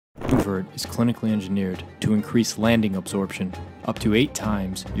invert is clinically engineered to increase landing absorption up to 8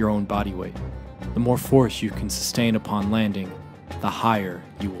 times your own body weight. The more force you can sustain upon landing, the higher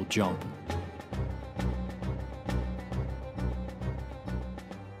you will jump.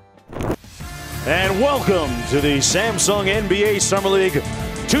 And welcome to the Samsung NBA Summer League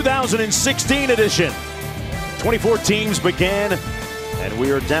 2016 edition. 24 teams began, and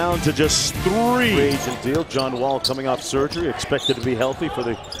we are down to just 3. Agent deal. John Wall coming off surgery, expected to be healthy for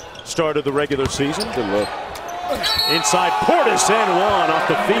the start of the regular season. Good look. Inside Portis and one off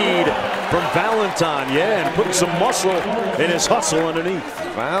the feed from Valentine. Yeah, and putting some muscle in his hustle underneath.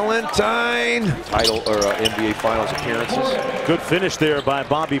 Valentine. Title or NBA Finals appearances. Good finish there by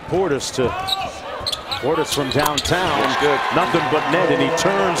Bobby Portis to Portis from downtown. That's good. Nothing but net, and he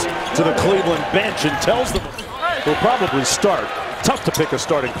turns to the Cleveland bench and tells them he'll probably start. Tough to pick a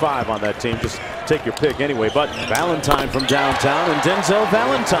starting 5 on that team. Just take your pick anyway. But Valentine from downtown and Denzel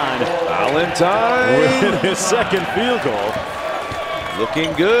Valentine. Valentine with his second field goal.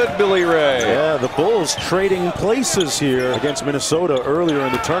 Looking good, Billy Ray. Yeah, the Bulls trading places here against Minnesota earlier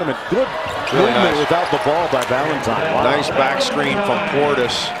in the tournament. Good movement nice. Without the ball by Valentine. Wow. Nice back screen from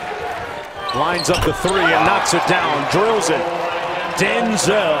Portis. Lines up the 3 and knocks it down. Drills it.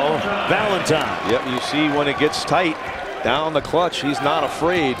 Denzel Valentine. Yep, you see when it gets tight down the clutch, he's not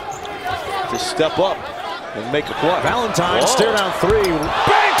afraid to step up and make a play. Valentine stare down 3,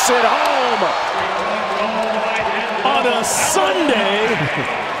 banks it home on a Sunday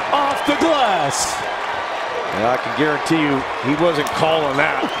off the glass. Yeah, I can guarantee you he wasn't calling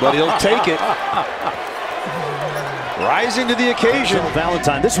that, but he'll take it. Rising to the occasion.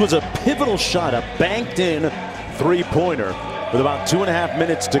 Valentine, this was a pivotal shot, a banked in 3-pointer with about 2.5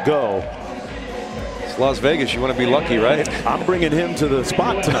 minutes to go. It's Las Vegas, you want to be lucky, right? I'm bringing him to the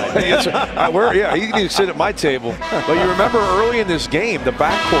spot tonight. Yeah, he can sit at my table. But you remember early in this game, the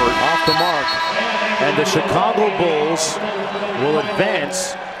backcourt off the mark. And the Chicago Bulls will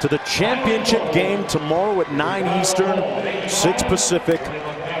advance to the championship game tomorrow at 9 Eastern, 6 Pacific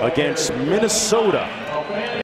against Minnesota.